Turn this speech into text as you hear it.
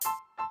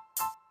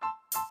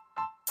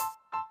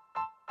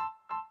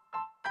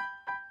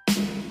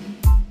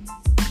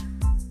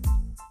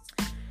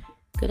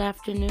Good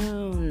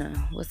afternoon.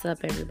 What's up,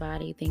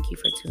 everybody? Thank you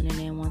for tuning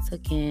in once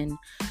again.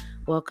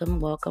 Welcome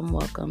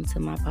to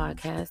my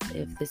podcast.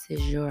 If this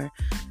is your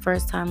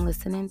first time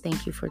listening,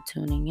 thank you for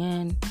tuning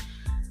in.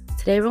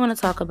 Today, we're going to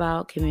talk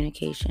about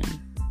communication.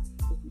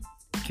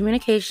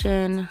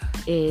 Communication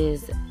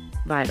is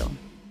vital.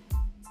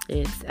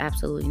 It's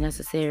absolutely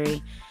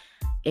necessary.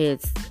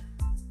 It's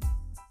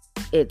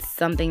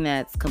something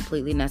that's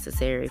completely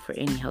necessary for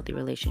any healthy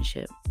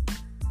relationship.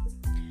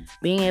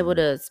 Being able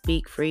to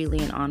speak freely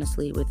and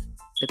honestly with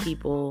the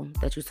people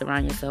that you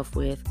surround yourself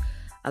with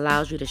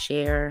allows you to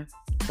share,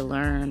 to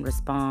learn,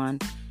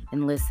 respond,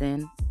 and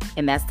listen.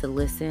 And that's to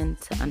listen,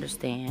 to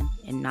understand,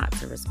 and not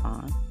to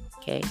respond.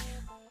 Okay?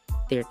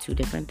 They're two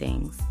different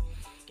things.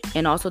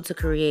 And also to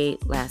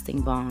create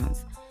lasting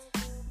bonds.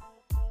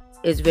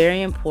 It's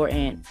very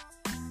important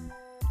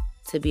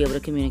to be able to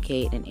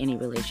communicate in any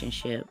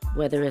relationship,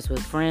 whether it's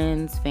with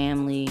friends,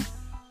 family,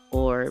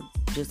 or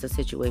just a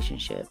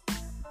situationship.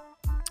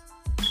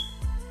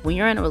 When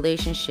you're in a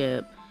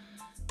relationship,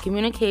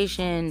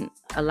 communication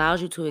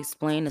allows you to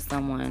explain to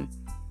someone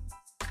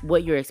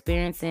what you're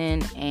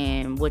experiencing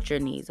and what your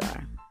needs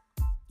are.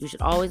 You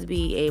should always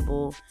be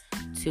able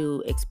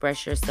to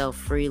express yourself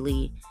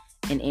freely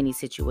in any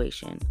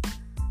situation.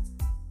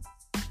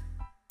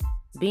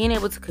 Being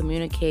able to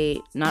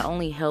communicate not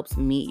only helps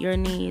meet your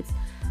needs,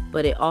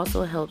 but it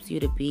also helps you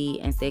to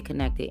be and stay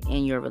connected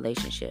in your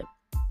relationship.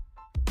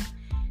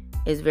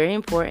 It's very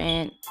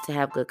important to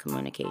have good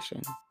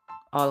communication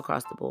all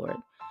across the board,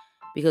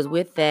 because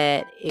with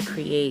that, it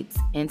creates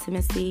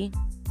intimacy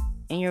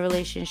in your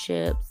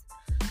relationships.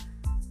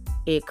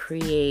 It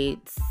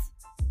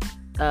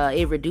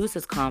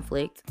reduces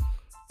conflict,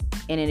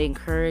 and it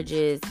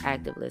encourages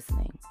active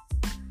listening.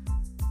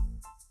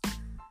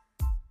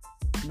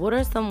 What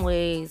are some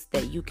ways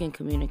that you can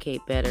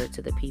communicate better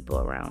to the people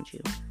around you?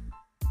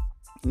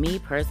 Me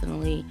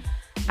personally,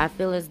 I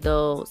feel as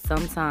though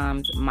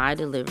sometimes my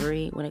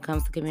delivery when it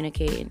comes to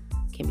communicating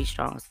can be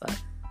strong as fuck.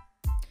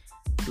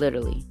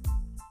 Literally.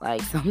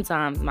 Like,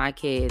 sometimes my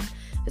kids,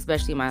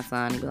 especially my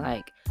son, be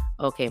like,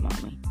 okay,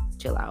 mommy,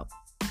 chill out.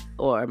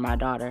 Or my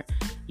daughter,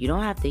 you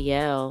don't have to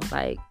yell.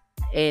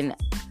 And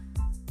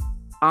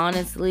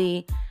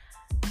honestly,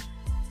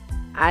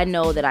 I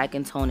know that I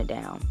can tone it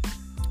down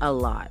a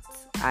lot.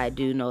 I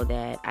do know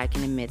that. I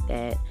can admit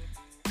that.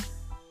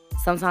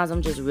 Sometimes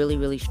I'm just really,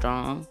 really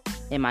strong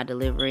in my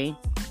delivery.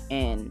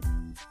 And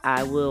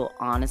I will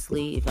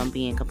honestly, if I'm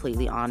being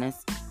completely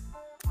honest,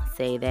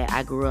 say that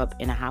I grew up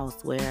in a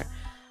house where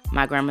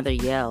my grandmother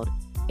yelled,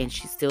 and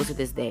she still to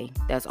this day,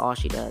 that's all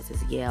she does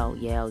is yell,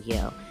 yell,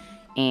 yell.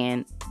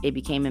 And it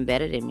became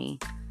embedded in me.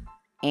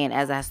 And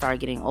as I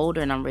started getting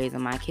older and I'm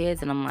raising my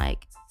kids, and I'm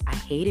like, I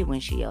hated when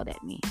she yelled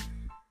at me.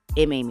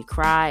 It made me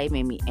cry. It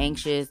made me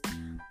anxious.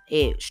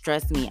 It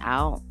stressed me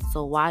out.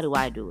 So why do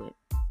I do it?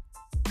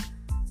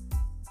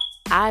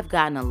 I've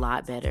gotten a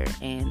lot better,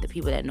 and the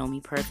people that know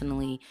me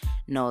personally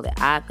know that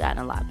I've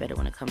gotten a lot better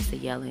when it comes to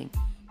yelling.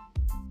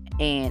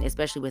 And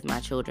especially with my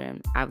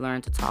children, I've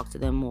learned to talk to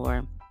them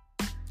more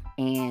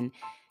and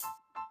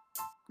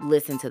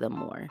listen to them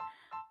more.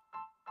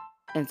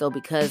 And so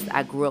because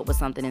I grew up with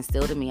something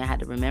instilled in me, I had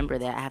to remember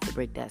that I have to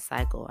break that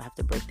cycle. I have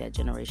to break that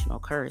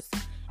generational curse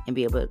and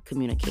be able to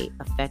communicate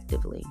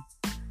effectively.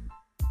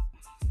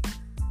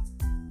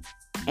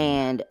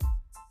 And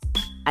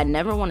I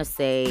never want to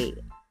say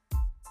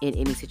in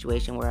any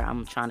situation where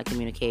I'm trying to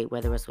communicate,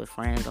 whether it's with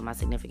friends or my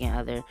significant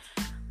other,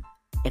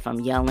 if I'm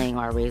yelling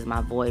or I raise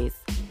my voice,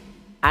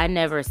 I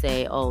never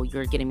say, oh,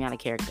 you're getting me out of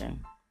character.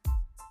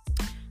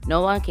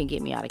 No one can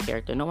get me out of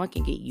character. No one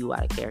can get you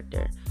out of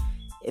character.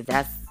 If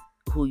that's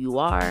who you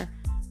are,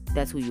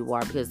 that's who you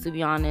are. Because to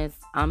be honest,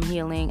 I'm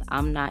healing.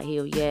 I'm not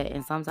healed yet.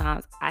 And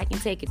sometimes I can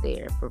take it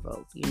there,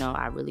 provoked.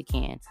 I really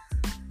can.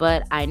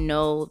 But I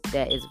know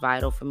that it's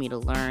vital for me to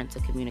learn to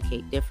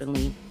communicate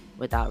differently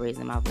without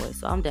raising my voice.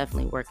 So I'm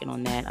definitely working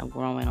on that. I'm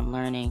growing. I'm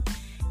learning.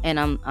 And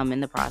I'm in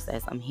the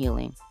process. I'm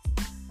healing.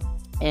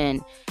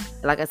 And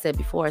like I said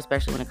before,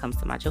 especially when it comes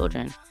to my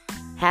children,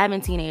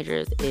 having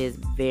teenagers is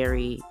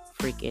very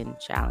freaking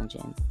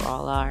challenging. For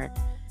all our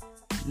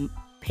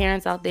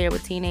parents out there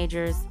with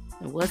teenagers,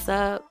 what's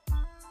up?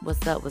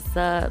 What's up? What's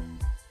up?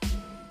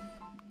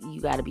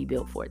 You got to be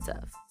built for it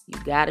tough. You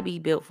got to be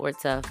built for it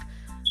tough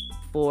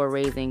for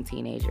raising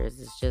teenagers.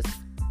 It's just,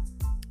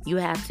 you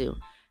have to,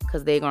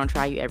 because they're going to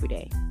try you every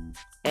day,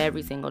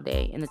 every single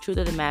day. And the truth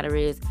of the matter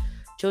is,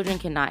 children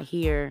cannot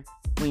hear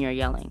when you're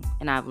yelling.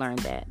 And I've learned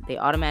that. They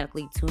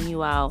automatically tune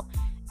you out.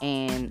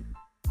 And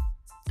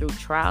through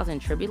trials and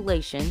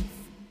tribulations,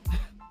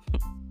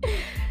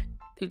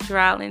 through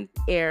trial and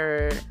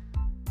error,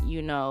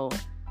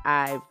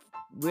 I've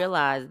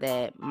realized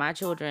that my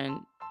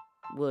children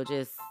will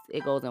just,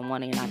 it goes in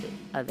one ear and not the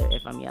other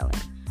if I'm yelling.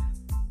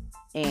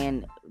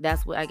 And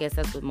that's what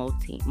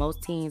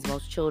most teens,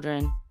 most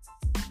children,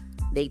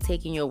 they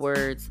take in your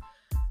words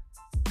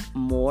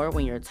more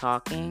when you're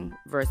talking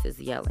versus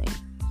yelling.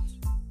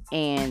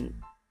 And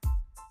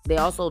they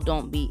also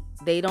don't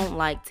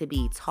like to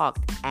be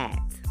talked at.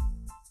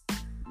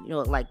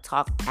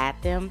 Talk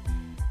at them.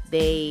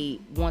 they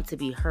want to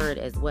be heard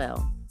as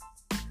well.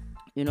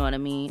 You know what I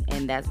mean?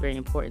 And that's very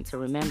important to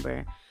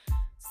remember.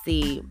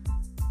 See,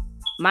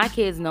 my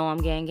kids know I'm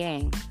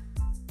gang,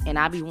 and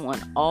I be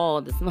wanting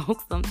all the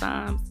smoke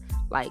sometimes.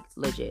 Like,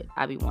 legit,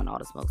 I be wanting all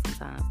the smoke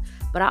sometimes.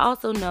 But I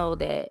also know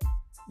that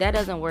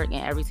doesn't work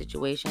in every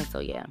situation. So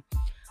yeah,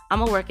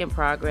 I'm a work in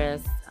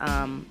progress.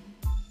 And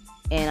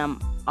I'm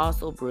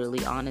also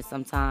brutally honest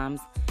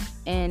sometimes.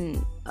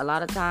 And a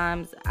lot of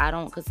times I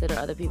don't consider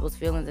other people's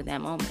feelings in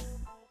that moment.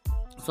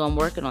 So I'm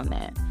working on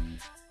that.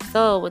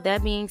 So with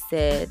that being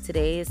said,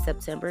 today is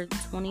September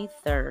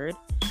 23rd.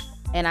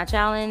 And I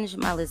challenge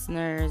my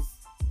listeners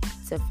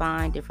to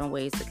find different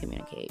ways to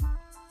communicate.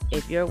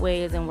 If your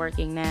way isn't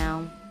working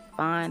now,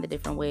 find the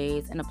different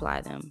ways and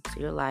apply them to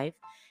your life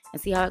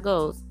and see how it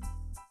goes.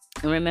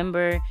 And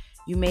remember,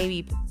 you may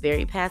be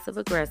very passive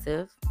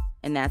aggressive,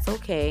 and that's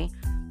okay,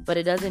 but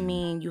it doesn't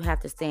mean you have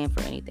to stand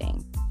for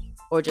anything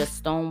or just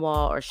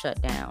stonewall or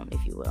shut down,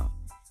 if you will.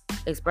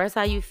 Express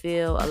how you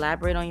feel,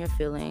 elaborate on your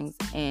feelings,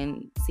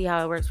 and see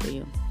how it works for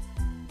you.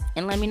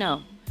 And let me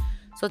know.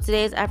 So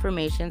today's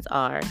affirmations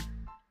are: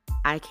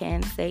 I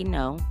can say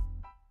no.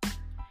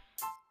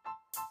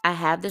 I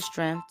have the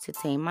strength to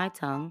tame my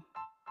tongue.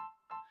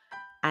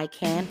 I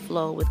can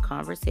flow with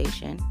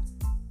conversation.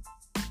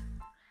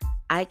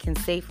 I can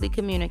safely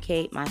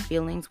communicate my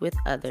feelings with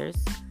others.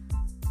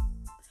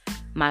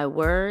 My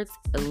words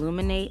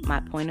illuminate my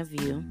point of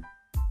view.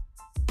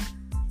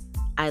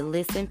 I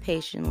listen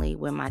patiently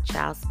when my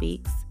child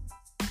speaks,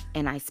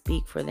 and I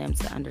speak for them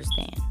to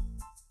understand.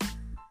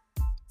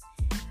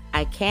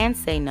 I can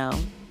say no.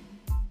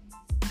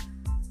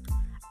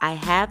 I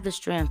have the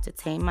strength to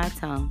tame my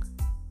tongue.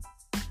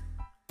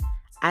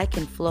 I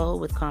can flow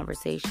with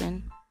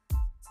conversation.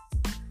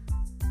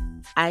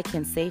 I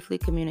can safely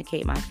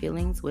communicate my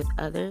feelings with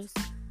others.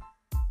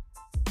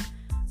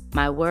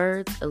 My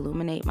words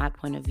illuminate my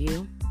point of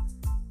view.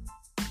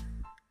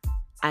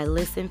 I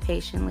listen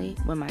patiently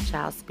when my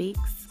child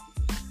speaks,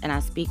 and I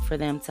speak for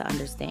them to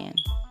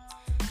understand.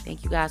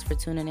 Thank you guys for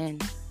tuning in.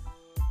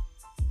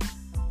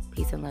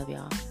 Peace and love,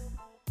 y'all.